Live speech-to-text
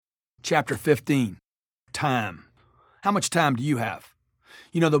Chapter 15, Time. How much time do you have?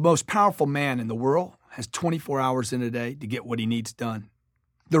 You know, the most powerful man in the world has 24 hours in a day to get what he needs done.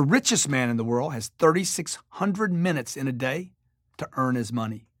 The richest man in the world has 3,600 minutes in a day to earn his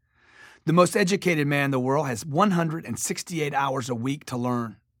money. The most educated man in the world has 168 hours a week to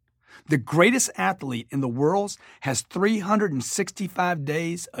learn. The greatest athlete in the world has 365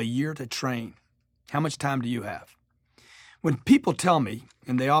 days a year to train. How much time do you have? When people tell me,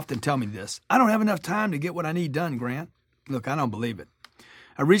 and they often tell me this, I don't have enough time to get what I need done, Grant. Look, I don't believe it.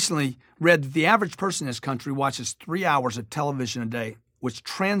 I recently read that the average person in this country watches 3 hours of television a day, which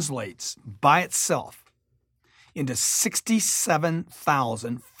translates by itself into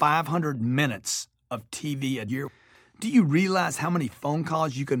 67,500 minutes of TV a year. Do you realize how many phone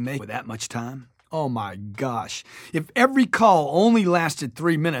calls you can make with that much time? Oh my gosh. If every call only lasted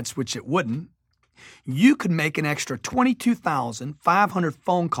 3 minutes, which it wouldn't, you could make an extra 22,500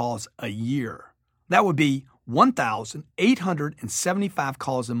 phone calls a year. That would be 1,875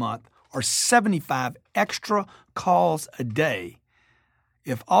 calls a month, or 75 extra calls a day,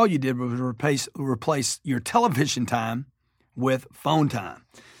 if all you did was replace your television time with phone time.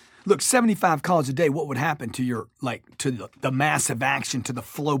 Look, 75 calls a day, what would happen to the massive action, to the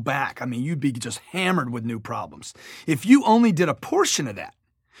flow back? I mean, you'd be just hammered with new problems. If you only did a portion of that,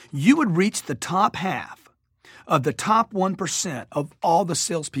 you would reach the top half of the top 1% of all the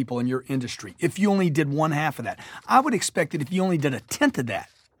salespeople in your industry. If you only did one half of that, I would expect that if you only did a tenth of that,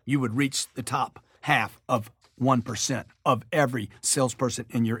 you would reach the top half of 1% of every salesperson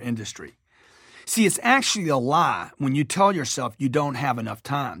in your industry. See, it's actually a lie when you tell yourself you don't have enough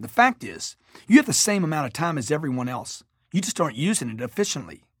time. The fact is, you have the same amount of time as everyone else. You just aren't using it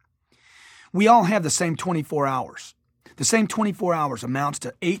efficiently. We all have the same 24 hours. The same 24 hours amounts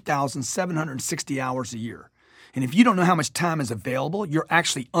to 8,760 hours a year. And if you don't know how much time is available, you're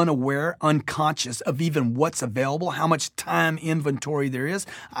actually unaware, unconscious of even what's available, how much time inventory there is.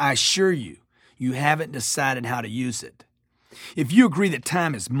 I assure you, you haven't decided how to use it. If you agree that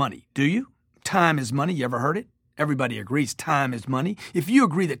time is money, do you? Time is money. You ever heard it? Everybody agrees time is money. If you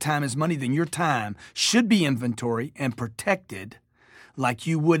agree that time is money, then your time should be inventory and protected like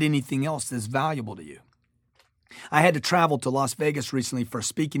you would anything else that's valuable to you. I had to travel to Las Vegas recently for a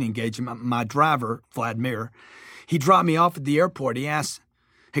speaking engagement. My driver, Vladimir, he dropped me off at the airport. He asked,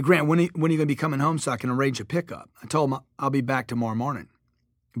 "Hey, Grant, when are you going to be coming home so I can arrange a pickup?" I told him I'll be back tomorrow morning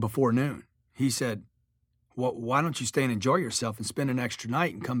before noon. He said, "Well, why don't you stay and enjoy yourself and spend an extra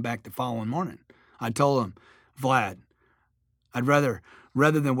night and come back the following morning?" I told him, "Vlad, I'd rather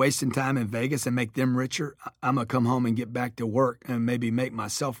than wasting time in Vegas and make them richer, I'm going to come home and get back to work and maybe make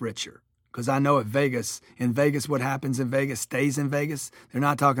myself richer. Because I know in Vegas, what happens in Vegas stays in Vegas. They're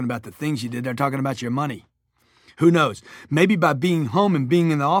not talking about the things you did. They're talking about your money. Who knows? Maybe by being home and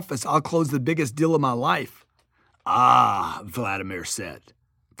being in the office, I'll close the biggest deal of my life." "Ah," Vladimir said,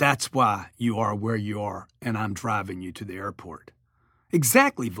 "that's why you are where you are, and I'm driving you to the airport."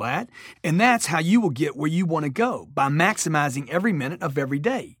 Exactly, Vlad. And that's how you will get where you want to go, by maximizing every minute of every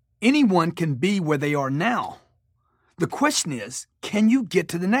day. Anyone can be where they are now. The question is, can you get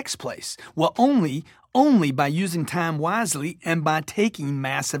to the next place? Well, only by using time wisely and by taking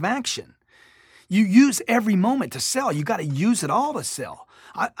massive action. You use every moment to sell. You got to use it all to sell.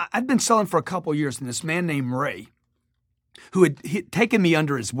 I'd been selling for a couple of years, and this man named Ray, who had taken me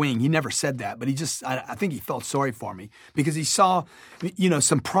under his wing. He never said that, but I think he felt sorry for me because he saw,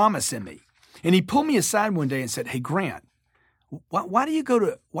 some promise in me. And he pulled me aside one day and said, "Hey, Grant, why do you go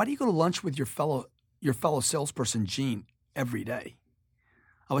to lunch with your fellow salesperson, Gene, every day?"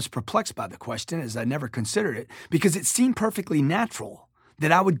 I was perplexed by the question, as I never considered it, because it seemed perfectly natural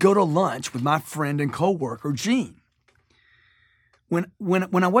that I would go to lunch with my friend and coworker, Gene. When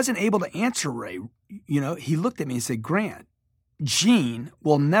I wasn't able to answer Ray, he looked at me and said, "Grant, Gene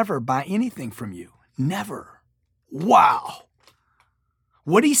will never buy anything from you. Never." Wow.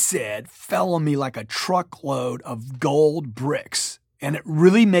 What he said fell on me like a truckload of gold bricks, and it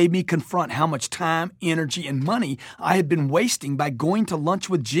really made me confront how much time, energy, and money I had been wasting by going to lunch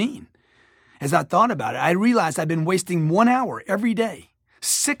with Gene. As I thought about it, I realized I'd been wasting 1 hour every day,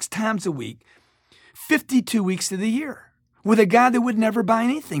 6 times a week, 52 weeks of the year, with a guy that would never buy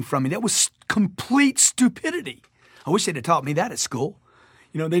anything from me. That was complete stupidity. I wish they'd have taught me that at school.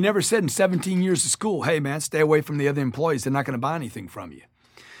 They never said in 17 years of school, "Hey, man, stay away from the other employees. They're not going to buy anything from you."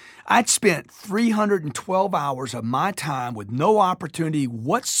 I'd spent 312 hours of my time with no opportunity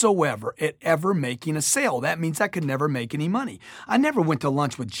whatsoever at ever making a sale. That means I could never make any money. I never went to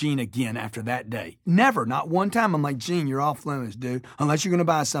lunch with Gene again after that day. Never, not one time. I'm like, Gene, you're off limits, dude. Unless you're going to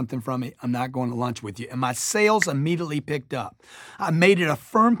buy something from me, I'm not going to lunch with you. And my sales immediately picked up. I made it a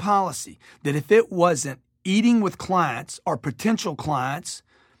firm policy that if it wasn't eating with clients or potential clients,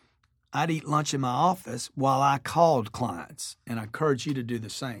 I'd eat lunch in my office while I called clients. And I encourage you to do the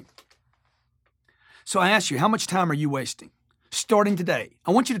same. So I ask you, how much time are you wasting? Starting today,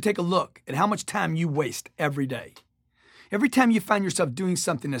 I want you to take a look at how much time you waste every day. Every time you find yourself doing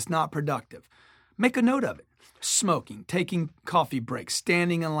something that's not productive, make a note of it. Smoking, taking coffee breaks,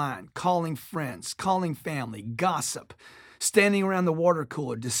 standing in line, calling friends, calling family, gossip, standing around the water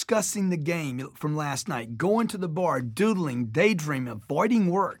cooler, discussing the game from last night, going to the bar, doodling, daydreaming, avoiding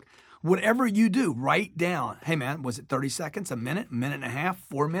work. Whatever you do, write down, hey man, was it 30 seconds, a minute and a half,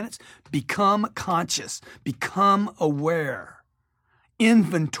 4 minutes? Become conscious, become aware.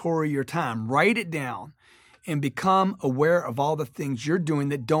 Inventory your time, write it down, and become aware of all the things you're doing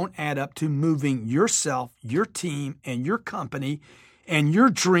that don't add up to moving yourself, your team, and your company and your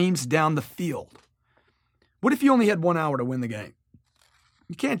dreams down the field. What if you only had 1 hour to win the game?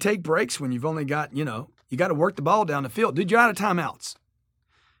 You can't take breaks when you've only got, you got to work the ball down the field. Dude, you're out of timeouts.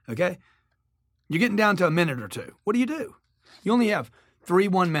 Okay? You're getting down to a minute or two. What do? You only have 3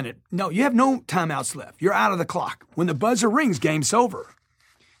 1 minute. No, you have no timeouts left. You're out of the clock. When the buzzer rings, game's over.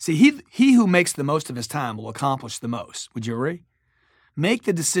 See, he who makes the most of his time will accomplish the most. Would you agree? Make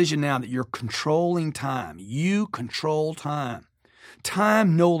the decision now that you're controlling time. You control time.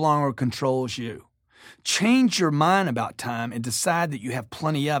 Time no longer controls you. Change your mind about time and decide that you have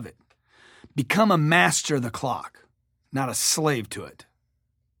plenty of it. Become a master of the clock, not a slave to it.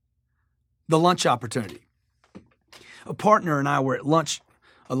 The lunch opportunity. A partner and I were at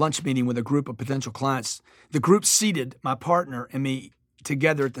a lunch meeting with a group of potential clients. The group seated my partner and me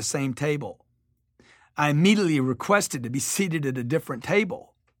together at the same table. I immediately requested to be seated at a different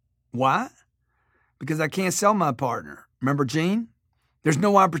table. Why? Because I can't sell my partner. Remember Gene? There's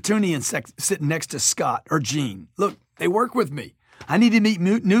no opportunity in sitting next to Scott or Gene. Look, they work with me. I need to meet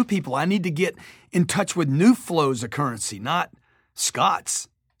new people. I need to get in touch with new flows of currency, not Scott's.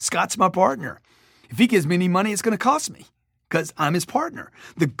 Scott's my partner. If he gives me any money, it's going to cost me because I'm his partner.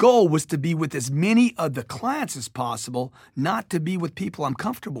 The goal was to be with as many of the clients as possible, not to be with people I'm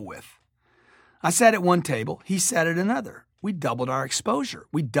comfortable with. I sat at one table. He sat at another. We doubled our exposure.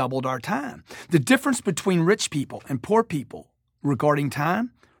 We doubled our time. The difference between rich people and poor people regarding time,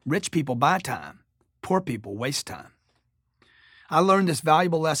 rich people buy time. Poor people waste time. I learned this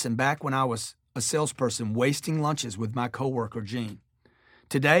valuable lesson back when I was a salesperson wasting lunches with my coworker, Gene.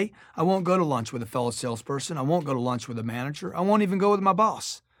 Today, I won't go to lunch with a fellow salesperson. I won't go to lunch with a manager. I won't even go with my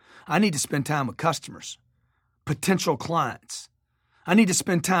boss. I need to spend time with customers, potential clients. I need to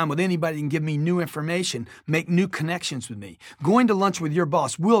spend time with anybody who can give me new information, make new connections with me. Going to lunch with your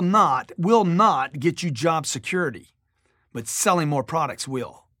boss will not get you job security, but selling more products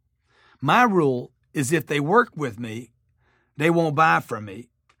will. My rule is if they work with me, they won't buy from me.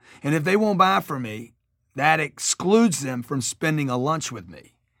 And if they won't buy from me, that excludes them from spending a lunch with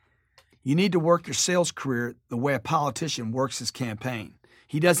me. You need to work your sales career the way a politician works his campaign.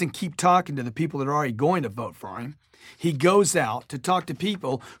 He doesn't keep talking to the people that are already going to vote for him. He goes out to talk to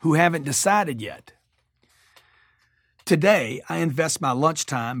people who haven't decided yet. Today, I invest my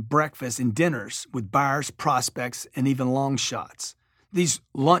lunchtime, breakfast, and dinners with buyers, prospects, and even long shots. These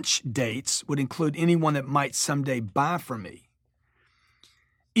lunch dates would include anyone that might someday buy from me.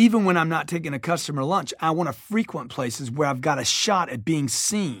 Even when I'm not taking a customer lunch, I want to frequent places where I've got a shot at being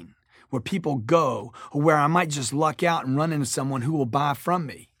seen, where people go, or where I might just luck out and run into someone who will buy from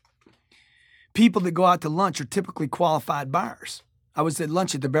me. People that go out to lunch are typically qualified buyers. I was at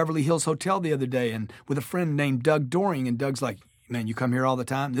lunch at the Beverly Hills Hotel the other day and with a friend named Doug Doring, and Doug's like, man, you come here all the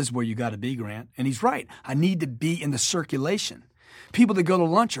time? This is where you got to be, Grant. And he's right. I need to be in the circulation. People that go to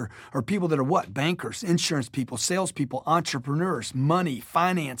lunch are people that are what? Bankers, insurance people, salespeople, entrepreneurs, money,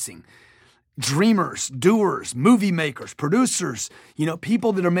 financing, dreamers, doers, movie makers, producers,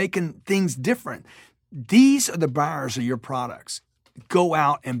 people that are making things different. These are the buyers of your products. Go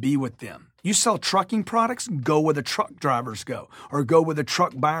out and be with them. You sell trucking products, go where the truck drivers go, or go where the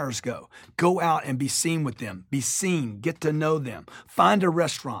truck buyers go. Go out and be seen with them. Be seen, get to know them. Find a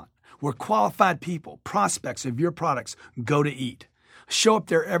restaurant where qualified people, prospects of your products, go to eat. Show up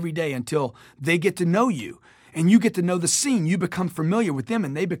there every day until they get to know you and you get to know the scene. You become familiar with them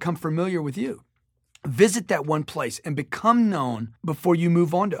and they become familiar with you. Visit that one place and become known before you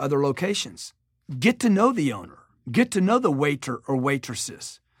move on to other locations. Get to know the owner. Get to know the waiter or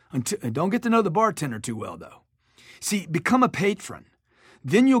waitresses. Don't get to know the bartender too well, though. See, become a patron.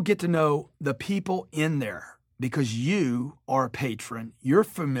 Then you'll get to know the people in there because you are a patron. You're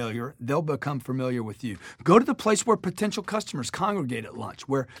familiar. They'll become familiar with you. Go to the place where potential customers congregate at lunch,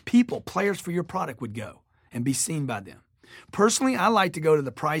 where people, players for your product would go and be seen by them. Personally, I like to go to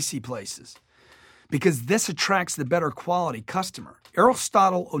the pricey places because this attracts the better quality customer.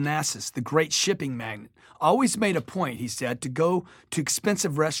 Aristotle Onassis, the great shipping magnate, always made a point, he said, to go to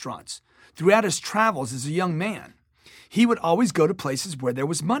expensive restaurants. Throughout his travels as a young man, he would always go to places where there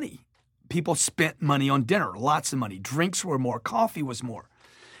was money. People spent money on dinner, lots of money. Drinks were more, coffee was more.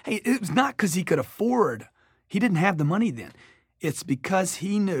 Hey, it was not because he could afford. He didn't have the money then. It's because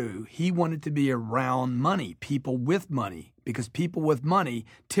he knew he wanted to be around money, people with money, because people with money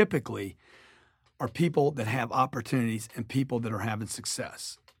typically are people that have opportunities and people that are having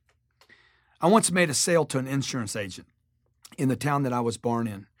success. I once made a sale to an insurance agent in the town that I was born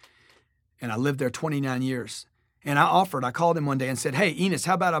in, and I lived there 29 years. And I called him one day and said, hey, Enos,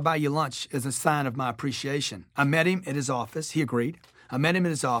 how about I buy you lunch as a sign of my appreciation? I met him at his office. He agreed. I met him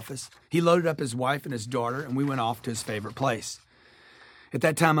at his office. He loaded up his wife and his daughter, and we went off to his favorite place. At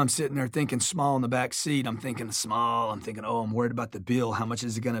that time, I'm sitting there thinking small in the back seat. I'm thinking small. I'm thinking, I'm worried about the bill. How much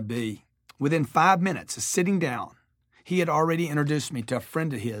is it going to be? Within 5 minutes of sitting down, he had already introduced me to a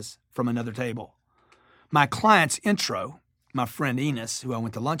friend of his from another table. My client's intro, my friend Enos, who I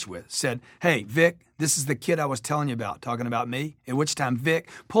went to lunch with, said, hey, Vic, this is the kid I was telling you about, talking about me. At which time Vic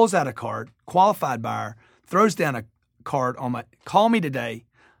pulls out a card, qualified buyer, throws down a card on my, call me today.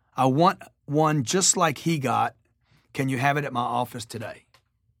 I want one just like he got. Can you have it at my office today?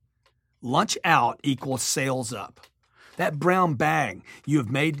 Lunch out equals sales up. That brown bag you have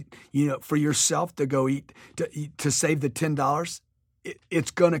made, for yourself to go eat, to save the $10,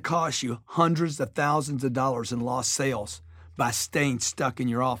 it's going to cost you hundreds of thousands of dollars in lost sales by staying stuck in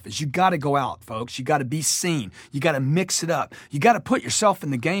your office. You got to go out, folks. You got to be seen. You got to mix it up. You got to put yourself in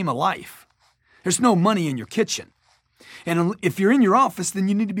the game of life. There's no money in your kitchen. And if you're in your office, then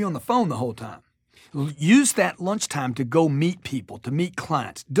you need to be on the phone the whole time. Use that lunchtime to go meet people, to meet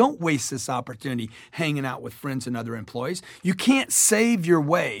clients. Don't waste this opportunity hanging out with friends and other employees. You can't save your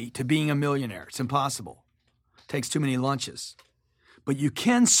way to being a millionaire. It's impossible. It takes too many lunches. But you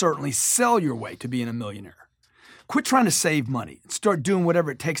can certainly sell your way to being a millionaire. Quit trying to save money. Start doing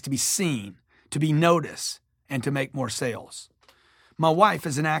whatever it takes to be seen, to be noticed, and to make more sales. My wife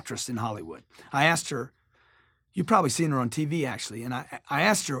is an actress in Hollywood. I asked her, you've probably seen her on TV actually, and I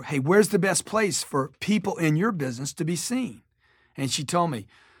asked her, hey, where's the best place for people in your business to be seen? And she told me,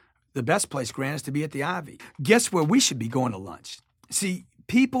 the best place, Grant, is to be at the Ivy. Guess where we should be going to lunch? See,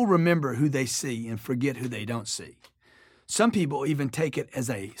 people remember who they see and forget who they don't see. Some people even take it as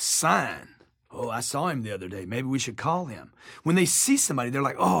a sign. Oh, I saw him the other day. Maybe we should call him. When they see somebody, they're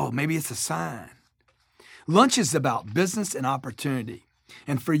like, oh, maybe it's a sign. Lunch is about business and opportunity.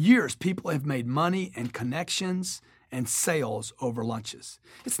 And for years, people have made money and connections and sales over lunches.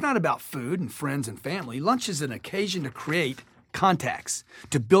 It's not about food and friends and family. Lunch is an occasion to create contacts,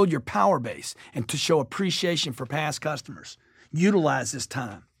 to build your power base, and to show appreciation for past customers. Utilize this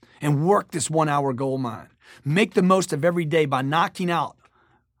time and work this 1-hour gold mine. Make the most of every day by knocking out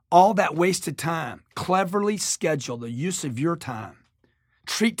all that wasted time. Cleverly schedule the use of your time.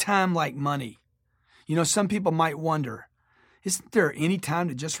 Treat time like money. Some people might wonder, isn't there any time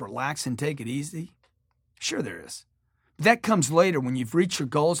to just relax and take it easy? Sure there is. That comes later when you've reached your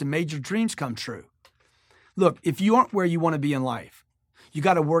goals and made your dreams come true. Look, if you aren't where you want to be in life, you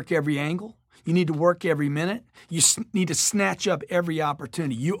got to work every angle. You need to work every minute. You need to snatch up every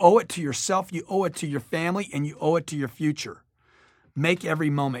opportunity. You owe it to yourself, you owe it to your family, and you owe it to your future. Make every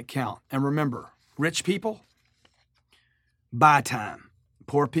moment count. And remember, rich people, buy time.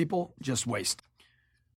 Poor people, just waste.